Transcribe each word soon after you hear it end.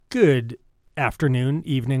Good afternoon,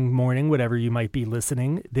 evening, morning, whatever you might be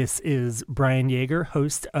listening. This is Brian Yeager,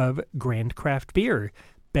 host of Grand Craft Beer,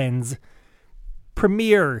 Ben's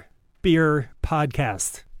premier beer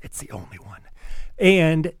podcast. It's the only one.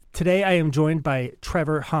 And today I am joined by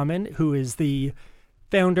Trever Hawman, who is the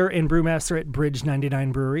founder and brewmaster at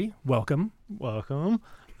Bridge99Brewery. Welcome. Welcome.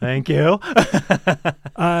 Thank you.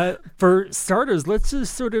 For starters, let's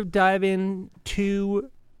just sort of dive into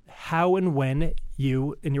how and when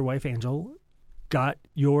you and your wife, Angel, got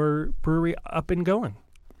your brewery up and going.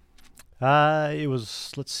 It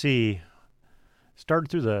was,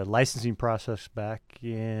 started through the licensing process back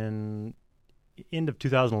in end of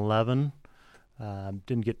 2011.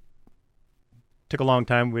 Took a long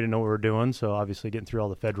time. We didn't know what we were doing, so obviously getting through all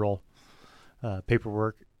the federal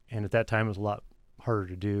paperwork, and at that time it was a lot harder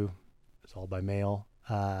to do. It's all by mail.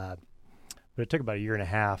 But it took about a year and a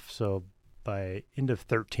half, so by end of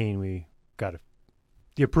 13 we got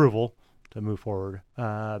the approval to move forward.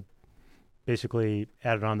 Basically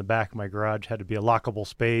added on the back of my garage, had to be a lockable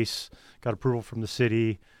space, got approval from the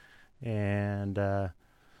city, and got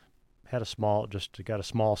a small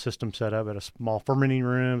system set up, had a small fermenting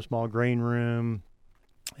room, small grain room,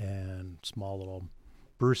 and small little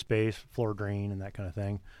brew space, floor drain, and that kind of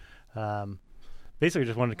thing. Basically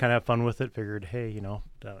just wanted to kind of have fun with it. Figured, hey,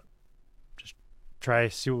 just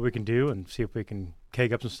see what we can do and see if we can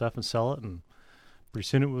keg up some stuff and sell it. And pretty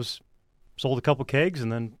soon it was sold a couple kegs,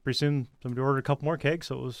 and then pretty soon somebody ordered a couple more kegs.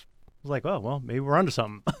 So it was like, oh, well, maybe we're onto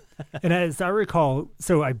something. And as I recall,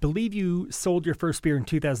 so I believe you sold your first beer in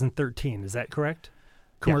 2013. Is that correct?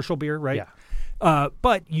 Commercial beer, right? Yeah.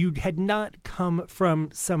 But you had not come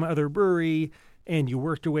from some other brewery, and you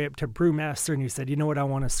worked your way up to brewmaster, and you said, you know what, I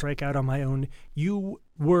want to strike out on my own. You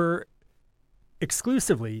were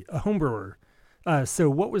exclusively a homebrewer. So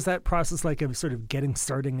what was that process like of sort of getting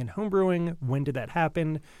starting in homebrewing? When did that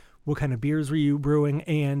happen? What kind of beers were you brewing?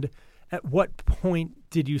 And at what point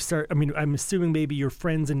did you start? I mean, I'm assuming maybe your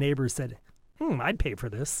friends and neighbors said, I'd pay for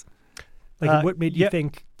this. What made you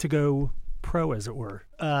think to go pro, as it were?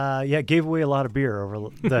 Gave away a lot of beer over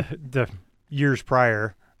the years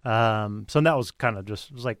prior. So that was kind of it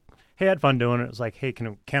was like, hey, I had fun doing it. It was like, hey,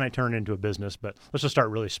 can I turn it into a business? But let's just start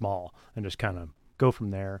really small and just kind of go from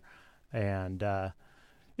there. And,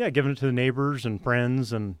 giving it to the neighbors and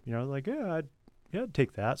friends, and, I'd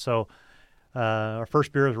take that. So, our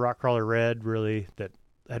first beer was Rock Crawler Red, really, that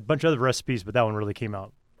had a bunch of other recipes, but that one really came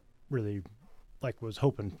out really like was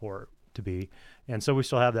hoping for it to be. And so we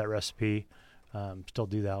still have that recipe, still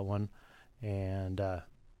do that one. And,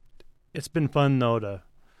 it's been fun though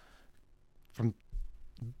from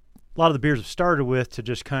a lot of the beers I've started with to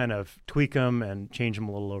just kind of tweak them and change them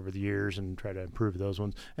a little over the years and try to improve those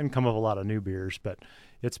ones and come up with a lot of new beers. But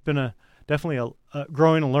it's been definitely a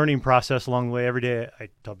growing and learning process along the way. Every day I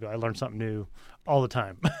tell people I learn something new all the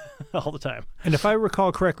time, all the time. And if I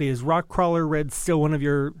recall correctly, is Rock Crawler Red still one of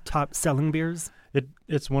your top selling beers?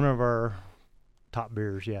 It's one of our top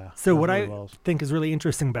beers, yeah. So what I think is really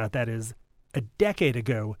interesting about that is a decade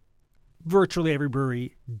ago, virtually every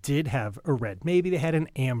brewery did have a red. Maybe they had an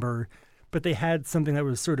amber, but they had something that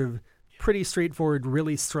was sort of pretty straightforward,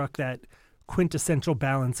 really struck that quintessential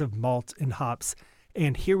balance of malt and hops.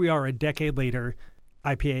 And here we are a decade later,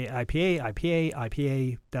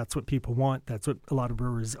 IPA. That's what people want. That's what a lot of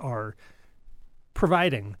brewers are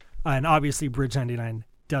providing. And obviously Bridge99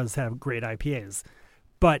 does have great IPAs.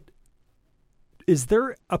 But is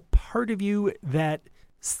there a part of you that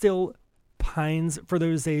still pines for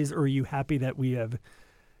those days, or are you happy that we have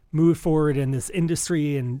moved forward in this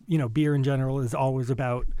industry? And beer in general is always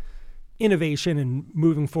about innovation and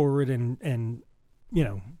moving forward and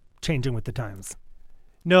changing with the times.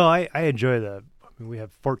 No, I enjoy we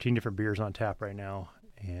have 14 different beers on tap right now,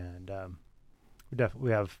 and we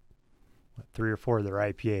have 3 or 4 of their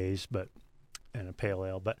IPAs, and a pale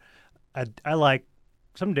ale. But I like,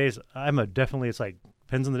 some days it's like,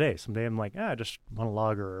 depends on the day. Some day I'm like, I just want a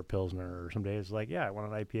lager or a pilsner, or some days like, I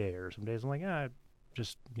want an IPA, or some days I'm like,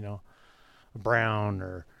 just, a brown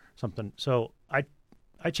or something. So I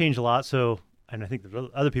change a lot. So, and I think there's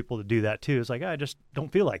other people that do that too. It's like, I just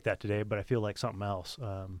don't feel like that today, but I feel like something else.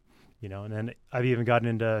 And then I've even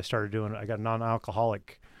gotten I got a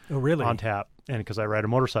non-alcoholic on tap, and because I ride a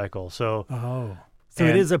motorcycle. So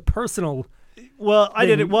it is a personal. Well, I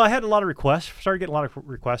did it. Well, I had a lot of requests, started getting a lot of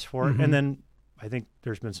requests for it. And then I think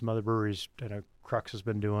there's been some other breweries, Crux has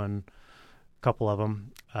been doing a couple of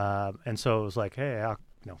them. And so it was like, hey,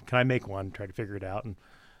 can I make one? Try to figure it out. And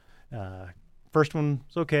first one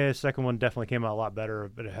was okay. Second one definitely came out a lot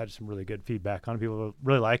better, but it had some really good feedback on it. People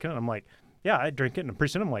really like it. And I'm like, yeah, I drink it. And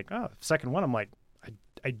pretty soon I'm like, second one, I'm like,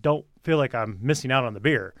 I don't feel like I'm missing out on the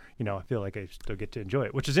beer. I feel like I still get to enjoy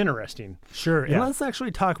it, which is interesting. Sure. Yeah. And let's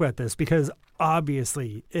actually talk about this, because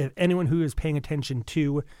obviously if anyone who is paying attention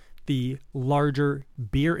to the larger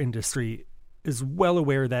beer industry is well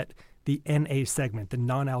aware that the NA segment, the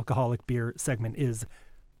non-alcoholic beer segment, is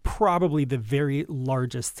probably the very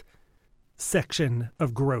largest section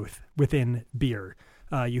of growth within beer.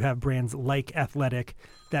 You have brands like Athletic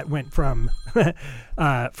that went from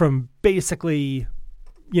basically,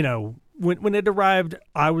 when it arrived,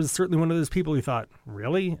 I was certainly one of those people who thought,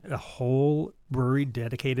 really? A whole brewery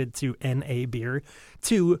dedicated to NA beer,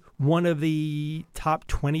 to one of the top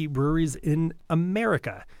 20 breweries in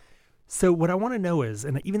America. So what I want to know is,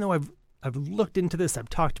 and even though I've looked into this, I've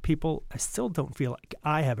talked to people, I still don't feel like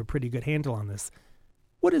I have a pretty good handle on this.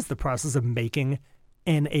 What is the process of making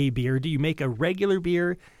NA beer? Do you make a regular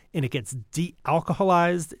beer and it gets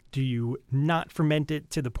de-alcoholized? Do you not ferment it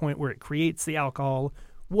to the point where it creates the alcohol?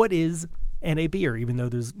 What is NA beer, even though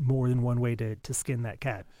there's more than one way to skin that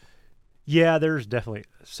cat? Yeah, there's definitely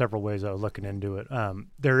several ways I was looking into it.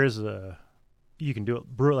 There is you can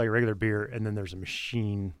brew it like a regular beer, and then there's a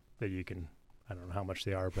machine that you can, I don't know how much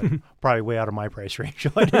they are, but probably way out of my price range.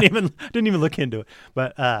 So I didn't even look into it.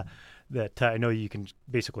 But that I know you can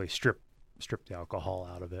basically strip the alcohol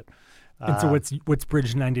out of it. And so what's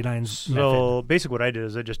Bridge 99's method? So basically what I did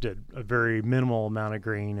is I just did a very minimal amount of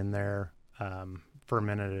grain in there,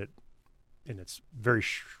 fermented it, and it's very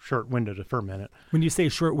short window to ferment it. When you say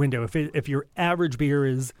short window, if your average beer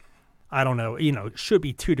is, I don't know, it should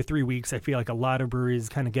be 2 to 3 weeks. I feel like a lot of breweries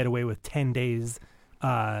kind of get away with 10 days.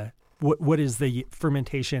 What is the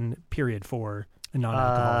fermentation period for a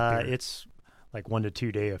non-alcoholic beer? It's like 1 to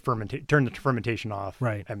 2 day of turn the fermentation off.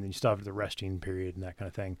 Right. And then you still have the resting period and that kind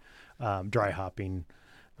of thing. Dry hopping.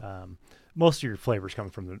 Most of your flavors come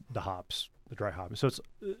from the hops, the dry hopping. So it's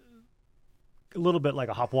a little bit like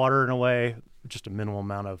a hop water in a way, just a minimal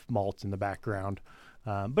amount of malt in the background.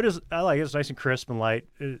 But I like it. It's nice and crisp and light.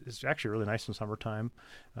 It's actually really nice in summertime.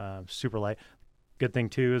 Super light. Good thing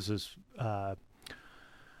too is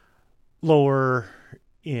lower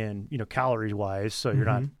in calories wise. So you're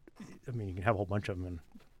not. I mean, you can have a whole bunch of them, and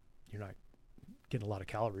you're not getting a lot of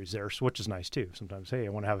calories there, which is nice too. Sometimes, hey, I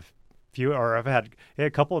want to have a few, or I've had a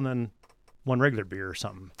couple, and then one regular beer or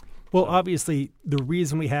something. Well, obviously, the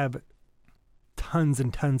reason we have tons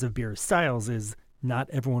and tons of beer styles is not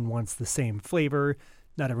everyone wants the same flavor.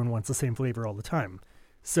 Not everyone wants the same flavor all the time.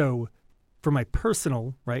 So for my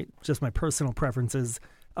personal, just my personal preferences,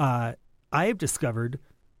 I have discovered,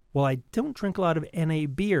 while I don't drink a lot of NA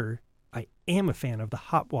beer, I am a fan of the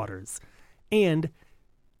hop waters. And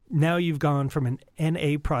now you've gone from an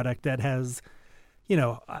NA product that has,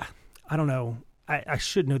 I don't know, I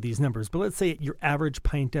should know these numbers, but let's say your average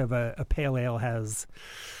pint of a pale ale has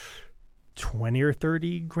 20 or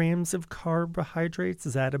 30 grams of carbohydrates.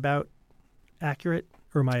 Is that about accurate?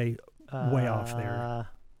 Or am I way off there?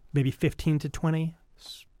 Maybe 15 to 20?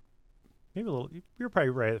 Maybe a little. You're probably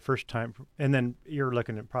right the first time. And then you're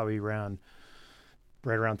looking at probably right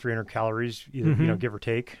around 300 calories, either, give or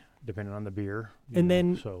take, depending on the beer. And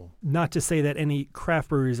then, not to say that any craft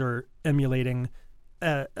breweries are emulating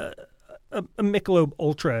a Michelob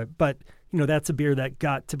Ultra, but that's a beer that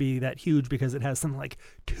got to be that huge because it has something like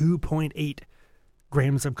 2.8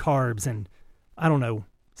 grams of carbs and, I don't know,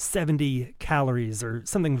 70 calories or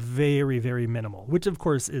something very, very minimal, which of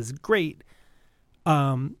course is great.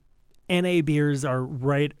 NA beers are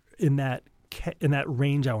right in that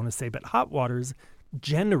range, I want to say, but hop waters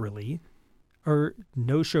generally are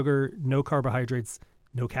no sugar, no carbohydrates,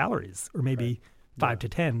 no calories, or maybe 5 to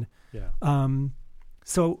 10. Yeah.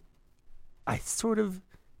 So I sort of,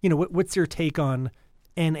 what's your take on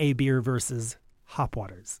NA beer versus hop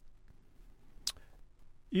waters?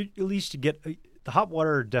 At least you get the hop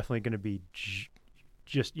water are definitely going to be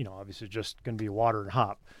just, obviously just going to be water and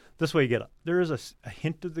hop. This way there is a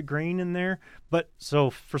hint of the grain in there. But so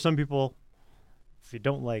for some people, if you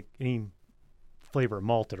don't like any flavor of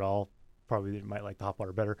malt at all, probably they might like the hop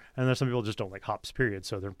water better. And then some people just don't like hops, period.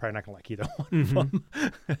 So they're probably not going to like either one of them.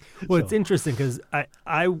 Well, it's interesting because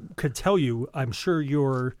I could tell you, I'm sure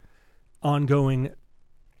your ongoing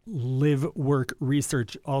live work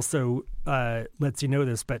research also lets you know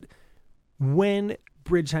this, but when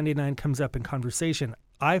Bridge 99 comes up in conversation,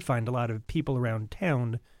 I find a lot of people around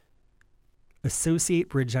town associate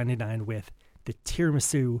Bridge 99 with the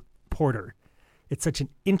Tiramisu Porter. It's such an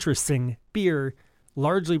interesting beer,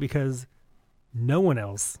 largely because no one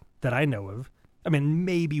else that I know of, I mean,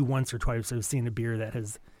 maybe once or twice I've seen a beer that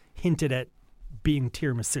has hinted at being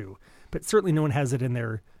tiramisu, but certainly no one has it in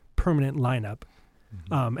their permanent lineup.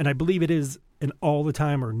 And I believe it is an all the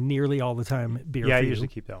time or nearly all the time beer. Yeah, for I you. usually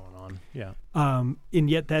keep that one on. Yeah. And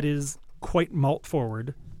yet that is quite malt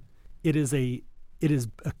forward. It is a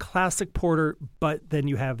classic porter, but then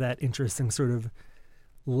you have that interesting sort of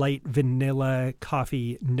light vanilla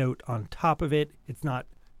coffee note on top of it. It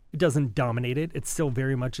doesn't dominate it. It's still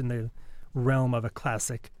very much in the realm of a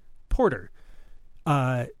classic porter.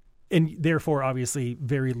 And therefore, obviously,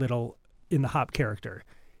 very little in the hop character.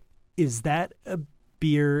 Is that a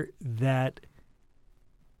beer that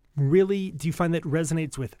really, do you find that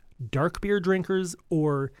resonates with dark beer drinkers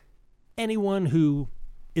or anyone who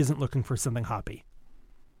isn't looking for something hoppy?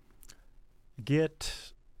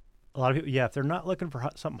 Get a lot of people, yeah, if they're not looking for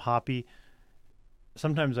something hoppy,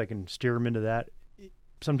 sometimes I can steer them into that.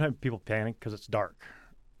 Sometimes people panic because it's dark,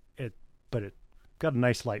 but it got a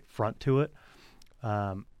nice light front to it.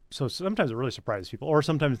 So sometimes it really surprises people, or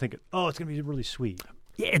sometimes think, oh, it's going to be really sweet.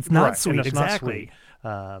 Yeah, it's not right, sweet, it's exactly.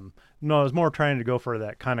 Not sweet. No, I was more trying to go for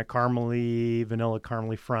that kind of vanilla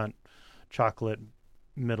caramely front, chocolate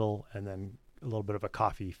middle, and then a little bit of a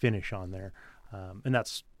coffee finish on there. And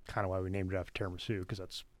that's kind of why we named it after tiramisu, because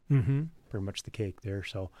that's pretty much the cake there.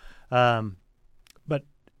 So, and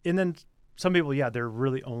then some people, yeah, they're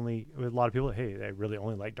really only, a lot of people, hey, they really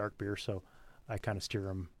only like dark beer. So I kind of steer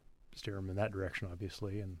them in that direction,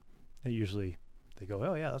 obviously. And usually they go,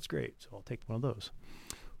 oh yeah, that's great. So I'll take one of those.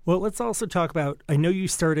 Well, let's also talk about, I know you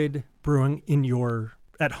started brewing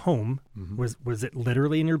at home. Mm-hmm. Was it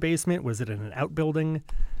literally in your basement? Was it in an outbuilding?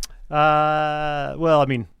 Well, I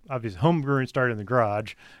mean, obviously home brewing started in the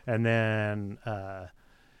garage and then,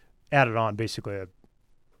 added on basically it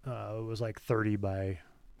was like 30 by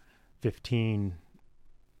 15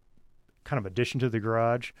 kind of addition to the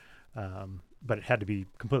garage. But it had to be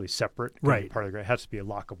completely separate. Right. Part of the garage. It has to be a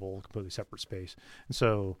lockable, completely separate space. And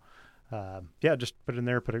so, just put it in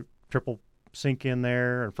there, put a triple sink in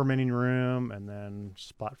there, a fermenting room, and then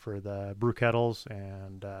spot for the brew kettles,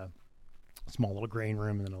 and a small little grain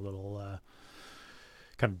room, and then a little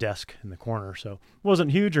kind of desk in the corner. So it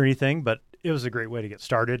wasn't huge or anything, but it was a great way to get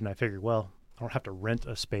started. And I figured, well, I don't have to rent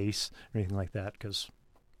a space or anything like that, because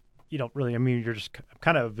you don't really, I mean, you're just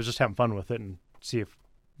kind of just having fun with it and see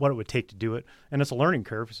what it would take to do it. And it's a learning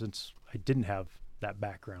curve since I didn't have that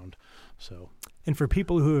background. So, and for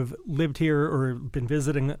people who have lived here or been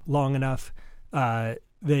visiting long enough,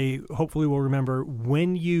 they hopefully will remember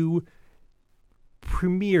when you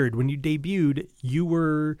debuted, you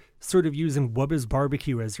were sort of using Wubba's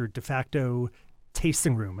Barbecue as your de facto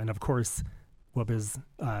tasting room. And of course, Wubba's,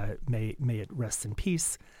 may it rest in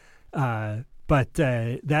peace. But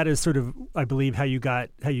that is sort of, I believe, how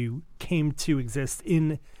you came to exist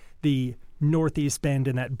in the Northeast Bend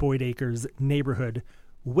in that Boyd Acres neighborhood,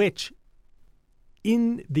 which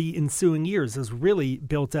in the ensuing years has really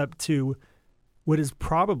built up to what is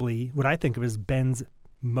probably what I think of as Bend's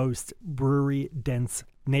most brewery-dense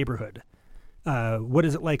neighborhood. What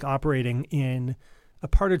is it like operating in a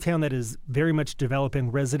part of town that is very much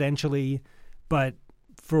developing residentially, but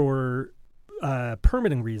for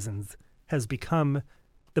permitting reasons has become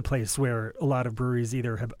the place where a lot of breweries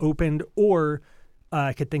either have opened or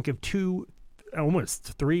I could think of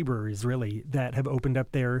almost three breweries really that have opened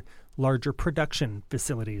up their larger production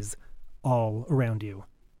facilities all around you.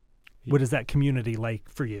 Yeah. What is that community like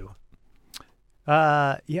for you?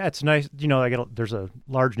 Yeah, it's nice. There's a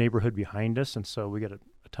large neighborhood behind us, and so we get a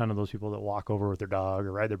ton of those people that walk over with their dog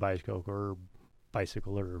or ride their bicycle or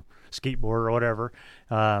skateboard or whatever.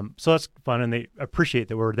 So that's fun, and they appreciate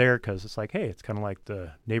that we're there because it's like, hey, it's kind of like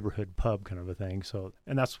the neighborhood pub kind of a thing. So,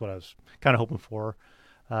 and that's what I was kind of hoping for.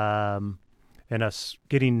 And us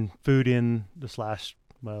getting food in this last,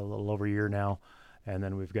 a little over a year now, and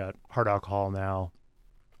then we've got hard alcohol now.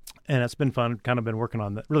 And it's been fun, kind of been working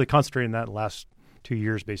on that, really concentrating on that the last 2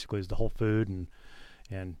 years basically is the whole food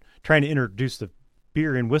and trying to introduce the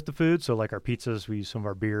beer in with the food. So like our pizzas, we use some of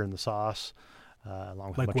our beer in the sauce. Along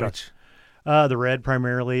with like which? The red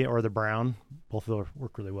primarily or the brown. Both of those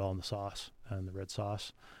work really well in the sauce and the red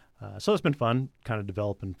sauce. So it's been fun kind of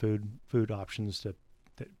developing food options that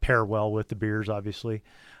pair well with the beers, obviously.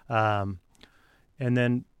 And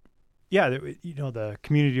then, the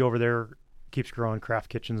community over there keeps growing. Craft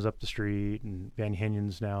kitchens up the street and Van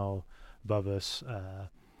Henion's now above us.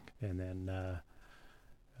 And then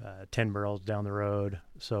 10 Barrels down the road.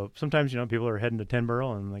 So sometimes, people are heading to 10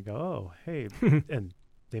 Barrel and they go, oh, hey, and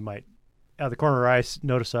they might, out of the corner of their eyes,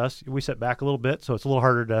 notice us. We set back a little bit, so it's a little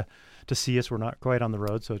harder to see us. We're not quite on the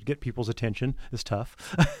road, so to get people's attention is tough.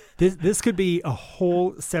 This could be a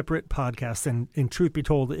whole separate podcast, and truth be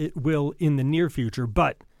told, it will in the near future.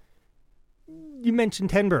 But you mentioned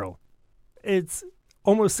 10 Barrel. It's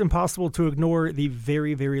almost impossible to ignore the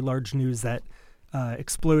very, very large news that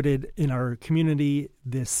exploded in our community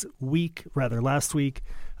last week,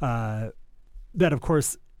 that, of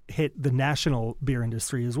course, hit the national beer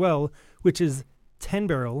industry as well, which is 10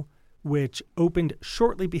 Barrel, which opened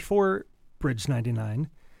shortly before Bridge 99,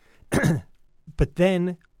 but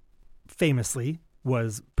then famously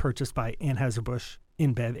was purchased by Anheuser-Busch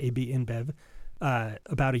InBev, AB-InBev,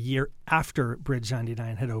 about a year after Bridge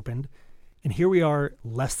 99 had opened. And here we are,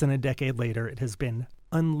 less than a decade later. It has been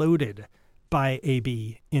unloaded by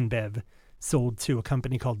AB-InBev, sold to a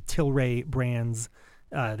company called Tilray Brands.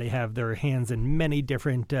 They have their hands in many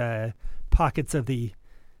different pockets of the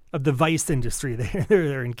vice industry.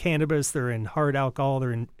 They're in cannabis, they're in hard alcohol,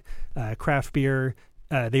 they're in craft beer.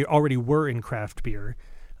 They already were in craft beer.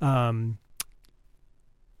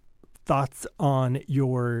 Thoughts on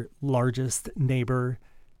your largest neighbor?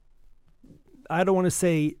 I don't want to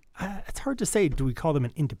say, it's hard to say. Do we call them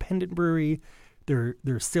an independent brewery?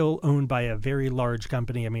 They're still owned by a very large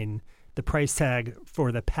company. I mean, the price tag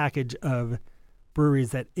for the package of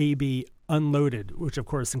breweries that AB unloaded, which of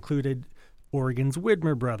course included Oregon's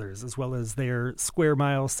Widmer Brothers, as well as their Square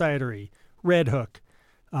Mile Cidery, Red Hook,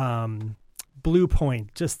 Blue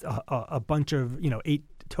Point, just a bunch of, 8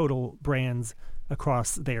 total brands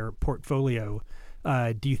across their portfolio.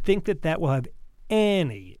 Do you think that will have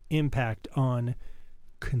any impact on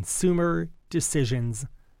consumer decisions?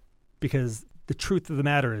 Because the truth of the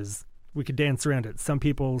matter is, we could dance around it. Some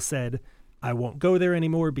people said, I won't go there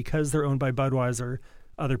anymore because they're owned by Budweiser.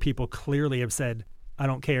 Other people clearly have said, I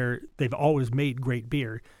don't care. They've always made great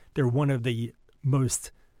beer. They're one of the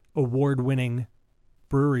most award-winning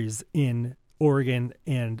breweries in Oregon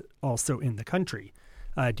and also in the country.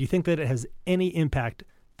 Do you think that it has any impact,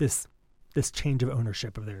 this change of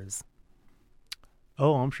ownership of theirs?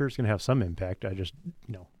 Oh, I'm sure it's going to have some impact. I just,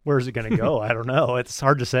 where's it going to go? I don't know. It's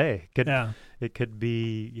hard to say. It could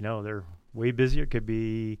be, they're way busier. It could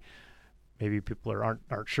be maybe people aren't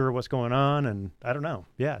sure what's going on, and I don't know.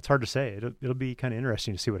 Yeah, it's hard to say. It'll be kind of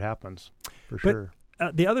interesting to see what happens, for sure.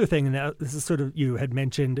 The other thing, and this is sort of, you had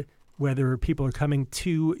mentioned whether people are coming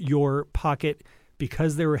to your pocket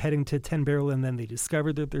because they were heading to 10 Barrel and then they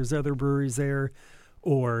discovered that there's other breweries there,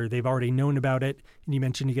 or they've already known about it. And you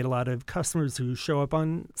mentioned you get a lot of customers who show up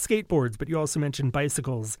on skateboards, but you also mentioned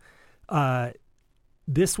bicycles.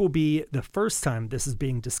 This will be the first time this is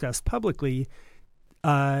being discussed publicly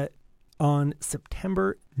on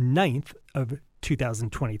September 9th of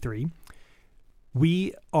 2023.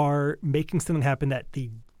 We are making something happen that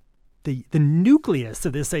the nucleus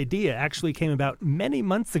of this idea actually came about many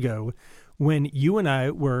months ago when you and I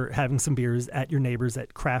were having some beers at your neighbors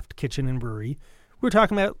at Craft Kitchen and Brewery. We were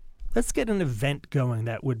talking about, let's get an event going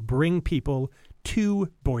that would bring people to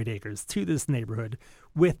Boyd Acres, to this neighborhood.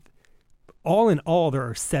 With all in all, there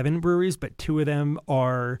are 7 breweries, but 2 of them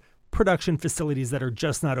are production facilities that are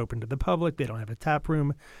just not open to the public. They don't have a tap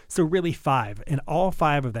room. So really 5, and all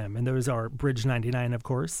 5 of them, and those are Bridge 99, of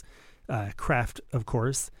course, Craft, of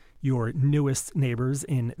course, your newest neighbors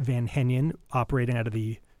in Van Henion, operating out of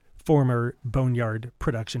the former Boneyard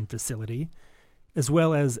production facility, as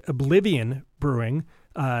well as Oblivion Brewing.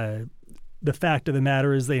 The fact of the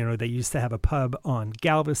matter is, they used to have a pub on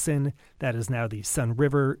Galveston. That is now the Sun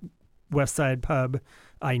River Westside Pub.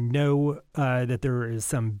 I know that there is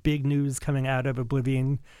some big news coming out of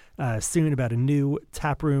Oblivion soon about a new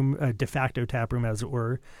tap room, a de facto tap room, as it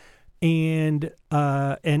were, and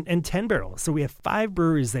 10 Barrel. So we have 5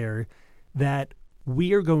 breweries there that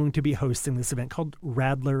we are going to be hosting this event called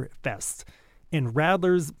Radler Fest. And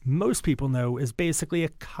Radlers, most people know, is basically a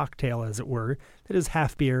cocktail, as it were, that is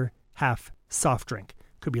half beer, half soft drink.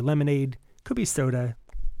 Could be lemonade, could be soda,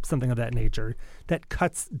 something of that nature, that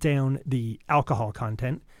cuts down the alcohol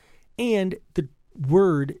content. And the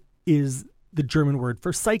word is the German word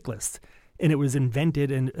for cyclist. And it was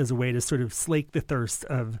invented as a way to sort of slake the thirst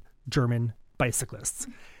of German bicyclists.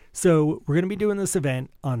 So we're going to be doing this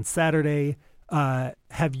event on Saturday.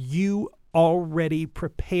 Have you already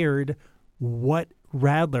prepared what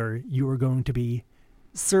Radler you are going to be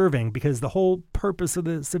serving? Because the whole purpose of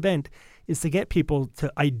this event is to get people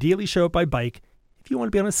to ideally show up by bike. If you want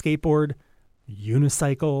to be on a skateboard,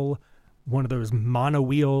 unicycle, one of those mono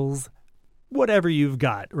wheels, whatever you've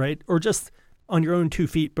got, right? Or just on your own 2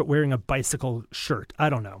 feet, but wearing a bicycle shirt. I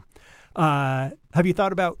don't know. Have you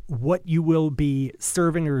thought about what you will be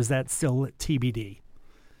serving, or is that still TBD?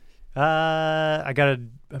 I'm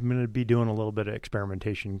going to be doing a little bit of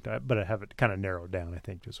experimentation, but I have it kind of narrowed down, I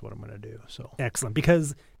think, is what I'm going to do. So excellent.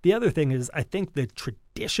 Because the other thing is, I think the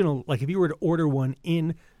traditional, like if you were to order one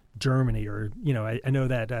in Germany, or, I know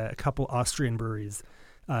that a couple Austrian breweries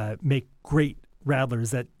make great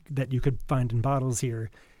radlers that you could find in bottles here,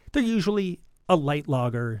 they're usually a light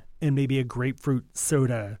lager and maybe a grapefruit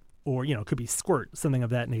soda, or, it could be squirt, something of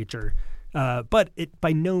that nature. But it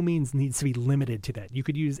by no means needs to be limited to that. You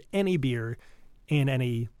could use any beer and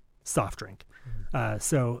any soft drink.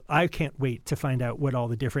 So I can't wait to find out what all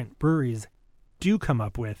the different breweries do come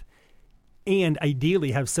up with, and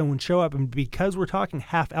ideally have someone show up. And because we're talking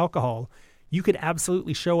half alcohol, you could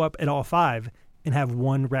absolutely show up at all 5 and have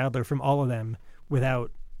one radler from all of them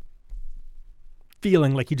without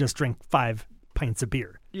feeling like you just drank 5 pints of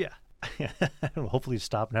beer. Yeah. Hopefully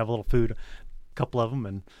stop and have a little food, a couple of them,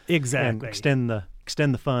 and exactly and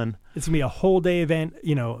extend the fun. It's gonna be a whole day event.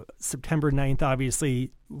 September 9th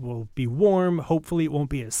obviously will be warm. Hopefully it won't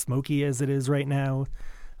be as smoky as it is right now.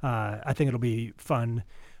 I think it'll be fun.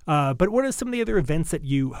 But what are some of the other events that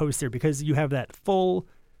you host there? Because you have that full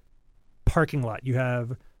parking lot, you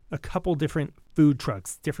have a couple different food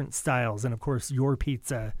trucks, different styles, and of course your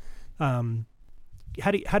pizza. How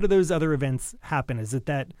do those other events happen? Is it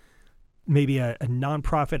that maybe a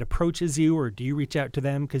nonprofit approaches you, or do you reach out to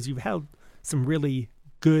them? Because you've held some really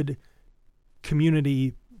good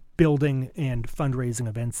community building and fundraising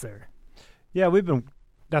events there. Yeah,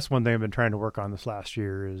 that's one thing I've been trying to work on this last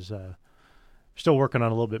year is still working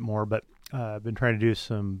on a little bit more, but I've been trying to do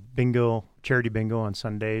some charity bingo on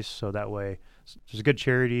Sundays. So that way there's a good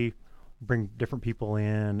charity, bring different people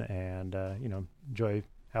in, and, enjoy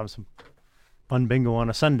having some fun bingo on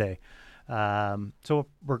a Sunday. So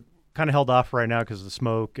we're kind of held off right now because of the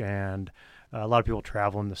smoke, and a lot of people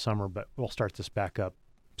travel in the summer, but we'll start this back up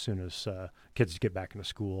as soon as kids get back into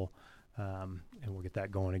school, and we'll get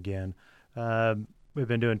that going again. We've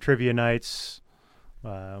been doing trivia nights,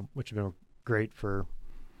 which have been great for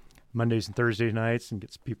Mondays and Thursday nights, and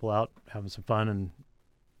gets people out having some fun, and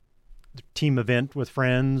team event with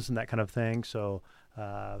friends and that kind of thing. So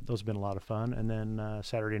those have been a lot of fun. And then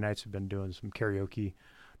Saturday nights we've been doing some karaoke,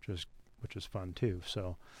 which is fun too.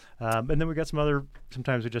 So, and then we got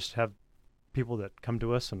sometimes we just have people that come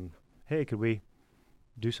to us and, hey, could we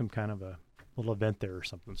do some kind of a little event there or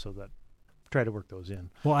something? So that try to work those in.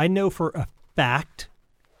 Well, I know for a fact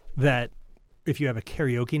that if you have a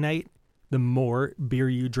karaoke night, the more beer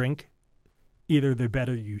you drink, either the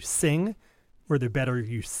better you sing or the better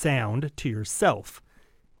you sound to yourself.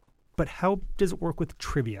 But how does it work with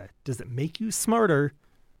trivia? Does it make you smarter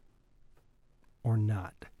or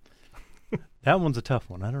not? That one's a tough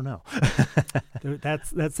one. I don't know. That's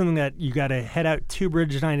something that you got to head out to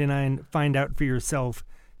Bridge 99, find out for yourself,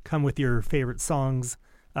 come with your favorite songs.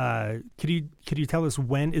 Could you tell us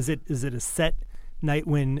when? Is it a set night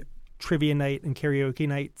when trivia night and karaoke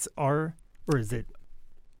nights are, or is it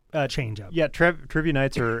change up? Yeah, trivia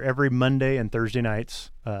nights are every Monday and Thursday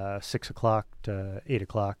nights, 6 o'clock to 8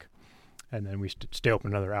 o'clock. And then we stay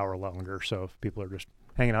open another hour longer. So if people are just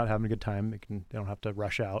hanging out, having a good time, they don't have to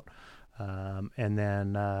rush out. And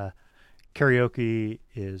then karaoke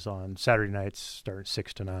is on Saturday nights, starting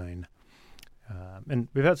 6 to 9. And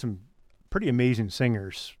we've had some pretty amazing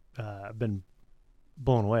singers. I've been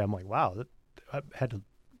blown away. I'm like, wow, I had to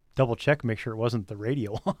double check, make sure it wasn't the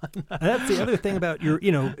radio on. That's the other thing about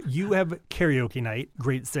you have karaoke night,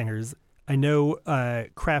 great singers. I know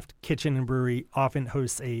Craft Kitchen and Brewery often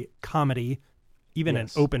hosts a comedy, even an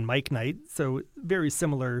open mic night. So very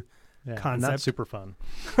similar concept. That's super fun.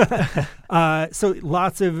 So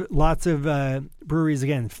lots of breweries,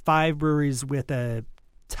 again, 5 breweries with a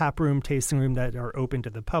tap room, tasting room that are open to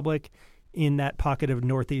the public in that pocket of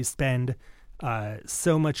Northeast Bend.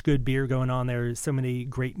 So much good beer going on there. So many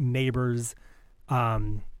great neighbors.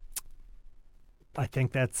 I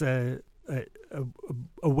think that's a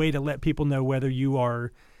way to let people know whether you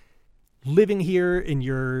are living here and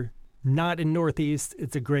you're not in Northeast.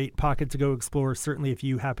 It's a great pocket to go explore. Certainly if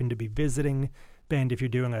you happen to be visiting Bend, if you're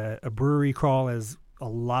doing a brewery crawl, as a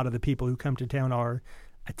lot of the people who come to town are.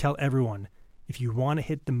 I tell everyone, if you want to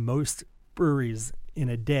hit the most breweries in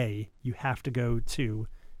a day, you have to go to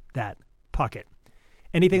that pocket.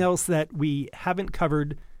 Anything else that we haven't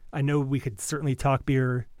covered? I know we could certainly talk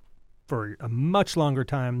beer for a much longer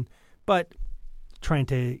time, but trying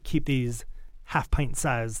to keep these half pint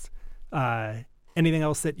sized. Anything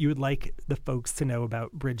else that you would like the folks to know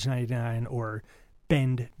about Bridge 99 or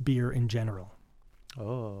Bend beer in general?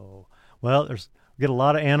 Oh, well, we get a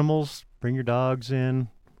lot of animals. Bring your dogs in.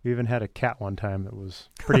 We even had a cat one time that was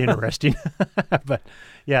pretty interesting. But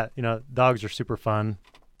yeah, dogs are super fun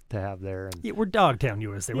to have there. And yeah, we're dog town,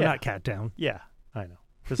 USA. We're not cat town. Yeah, I know.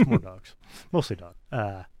 There's more dogs, mostly dog.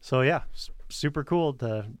 So yeah, super cool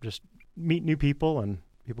to just meet new people and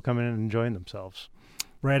people coming in and enjoying themselves.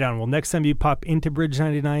 Right on. Well, next time you pop into Bridge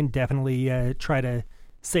 99, definitely try to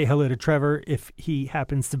say hello to Trever if he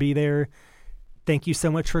happens to be there. Thank you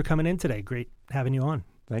so much for coming in today. Great having you on.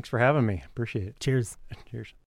 Thanks for having me. Appreciate it. Cheers. Cheers.